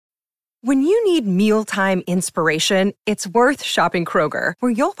When you need mealtime inspiration, it's worth shopping Kroger,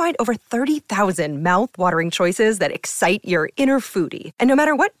 where you'll find over 30,000 mouth-watering choices that excite your inner foodie. And no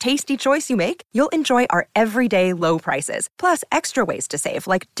matter what tasty choice you make, you'll enjoy our everyday low prices, plus extra ways to save,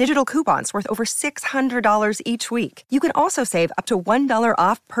 like digital coupons worth over $600 each week. You can also save up to $1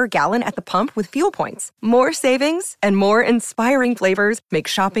 off per gallon at the pump with fuel points. More savings and more inspiring flavors make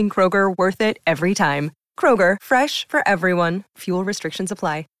shopping Kroger worth it every time. Kroger, fresh for everyone. Fuel restrictions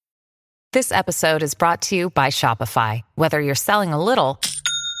apply. This episode is brought to you by Shopify. Whether you're selling a little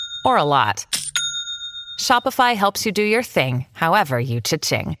or a lot, Shopify helps you do your thing, however you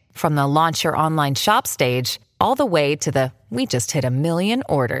cha-ching. From the launch your online shop stage, all the way to the we just hit 1 million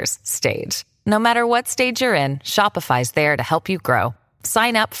orders stage. No matter what stage you're in, Shopify's there to help you grow.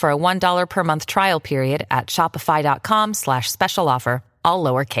 Sign up for a $1 per month trial period at shopify.com/special offer, all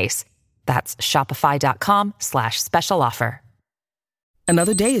lowercase. That's shopify.com/special offer.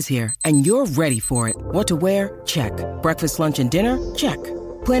 Another day is here, and you're ready for it. What to wear? Check. Breakfast, lunch, and dinner? Check.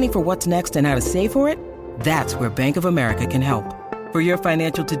 Planning for what's next and how to save for it? That's where Bank of America can help. For your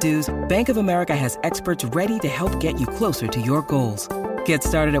financial to-dos, Bank of America has experts ready to help get you closer to your goals. Get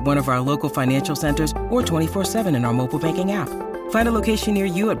started at one of our local financial centers or 24/7 in our mobile banking app. Find a location near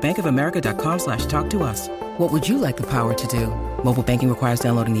you at bankofamerica.com/talktous. What would you like the power to do? Mobile banking requires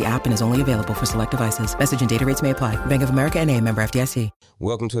downloading the app and is only available for select devices. Message and data rates may apply. Bank of America N.A., member FDIC.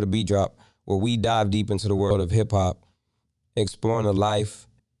 Welcome to The Beat Drop, where we dive deep into the world of hip-hop, exploring the life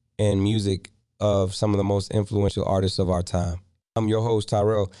and music of some of the most influential artists of our time. I'm your host,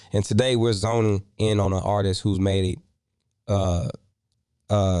 Tyrell, and today we're zoning in on an artist who's made a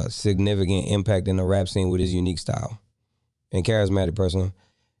significant impact in the rap scene with his unique style and charismatic person.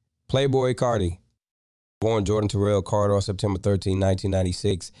 Playboi Carti. Born Jordan Terrell Carter on September 13,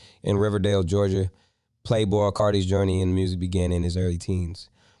 1996, in Riverdale, Georgia, Playboi Carti's journey in music began in his early teens.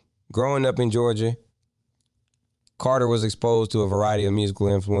 Growing up in Georgia, Carter was exposed to a variety of musical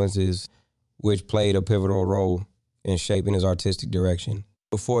influences, which played a pivotal role in shaping his artistic direction.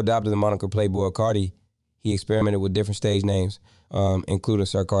 Before adopting the moniker Playboi Carti, he experimented with different stage names, including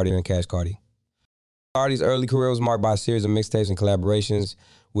Sir Carti and Cash Carti. Carti's early career was marked by a series of mixtapes and collaborations,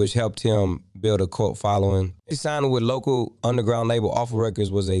 which helped him build a cult following. His signing with local underground label Awful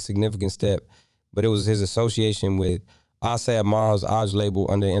Records was a significant step, but it was his association with Asad Ma's Aj label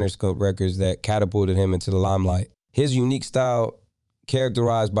under Interscope Records that catapulted him into the limelight. His unique style,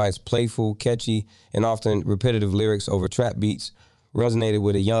 characterized by its playful, catchy, and often repetitive lyrics over trap beats, resonated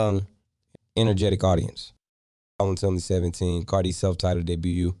with a young, energetic audience. Until 2017, Carti's self-titled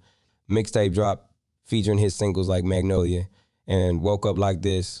debut mixtape dropped, featuring his singles like Magnolia and Woke Up Like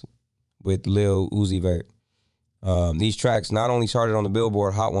This with Lil Uzi Vert. These tracks not only charted on the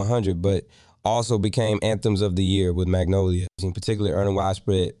Billboard Hot 100, but also became anthems of the year with Magnolia, in particular earning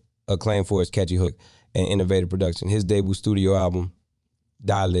widespread acclaim for its catchy hook and innovative production. His debut studio album,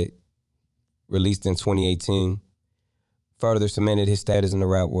 Dialect, released in 2018, further cemented his status in the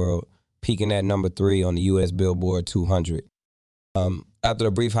rap world, peaking at number 3 on the U.S. Billboard 200. After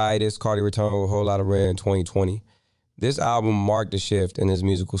a brief hiatus, Carti returned with a whole lot of rare in 2020. This album marked a shift in his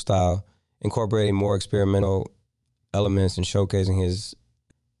musical style, incorporating more experimental elements and showcasing his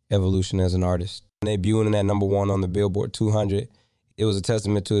evolution as an artist. Debuting at number 1 on the Billboard 200, it was a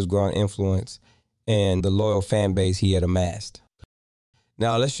testament to his growing influence and the loyal fan base he had amassed.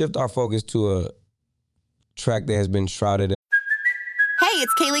 Now let's shift our focus to a track that has been shrouded. Hey,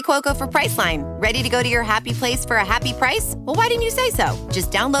 it's Kaylee Cuoco for Priceline. Ready to go to your happy place for a happy price? Well, why didn't you say so?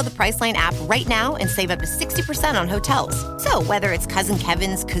 Just download the Priceline app right now and save up to 60% on hotels. So whether it's Cousin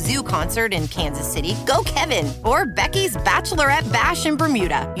Kevin's Kazoo Concert in Kansas City, go Kevin, or Becky's Bachelorette Bash in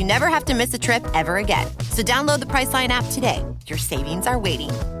Bermuda, you never have to miss a trip ever again. So download the Priceline app today. Your savings are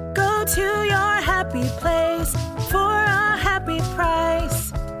waiting. Go to your happy place for a happy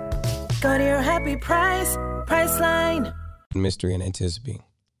price. Go to your happy price, Priceline. Mystery and anticipating.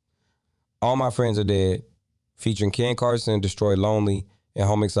 All My Friends Are Dead, featuring Ken Carson, Destroy Lonely, and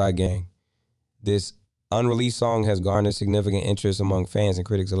Homixide Gang. This unreleased song has garnered significant interest among fans and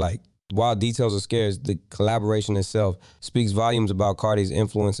critics alike. While details are scarce, the collaboration itself speaks volumes about Carti's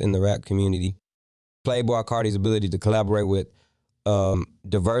influence in the rap community. Playboi Carti's ability to collaborate with a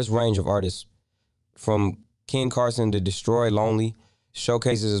diverse range of artists, from Ken Carson to Destroy Lonely,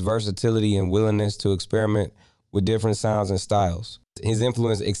 showcases his versatility and willingness to experiment with different sounds and styles. His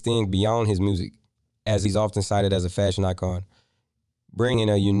influence extends beyond his music, as he's often cited as a fashion icon, bringing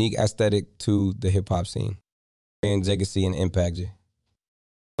a unique aesthetic to the hip-hop scene and legacy and impact.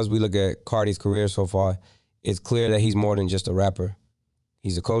 As we look at Carti's career so far, it's clear that he's more than just a rapper.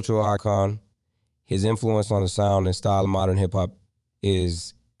 He's a cultural icon. His influence on the sound and style of modern hip-hop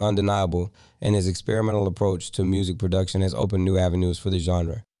is undeniable, and his experimental approach to music production has opened new avenues for the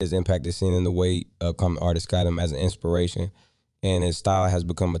genre. His impact is seen in the way upcoming artists got him as an inspiration, and his style has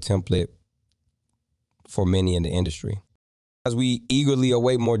become a template for many in the industry. As we eagerly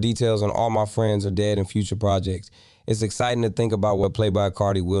await more details on All My Friends Are Dead and future projects, it's exciting to think about what Playboi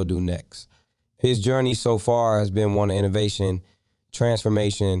Carti will do next. His journey so far has been one of innovation,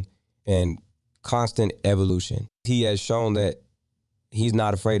 transformation, and constant evolution. He has shown that he's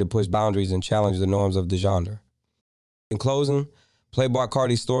not afraid to push boundaries and challenge the norms of the genre. In closing, Playboi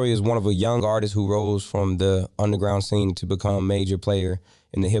Carti's story is one of a young artist who rose from the underground scene to become a major player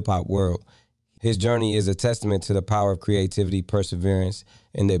in the hip-hop world. His journey is a testament to the power of creativity, perseverance,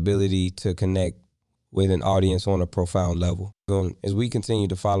 and the ability to connect with an audience on a profound level. As we continue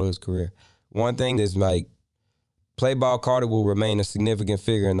to follow his career, one thing is Playboi Carti will remain a significant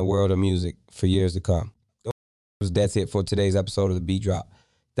figure in the world of music for years to come. That's it for today's episode of The Beat Drop.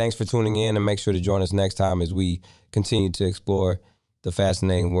 Thanks for tuning in, and make sure to join us next time as we continue to explore the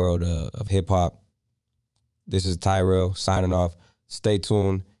fascinating world of hip-hop. This is Tyrell signing off. Stay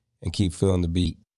tuned and keep feeling the beat.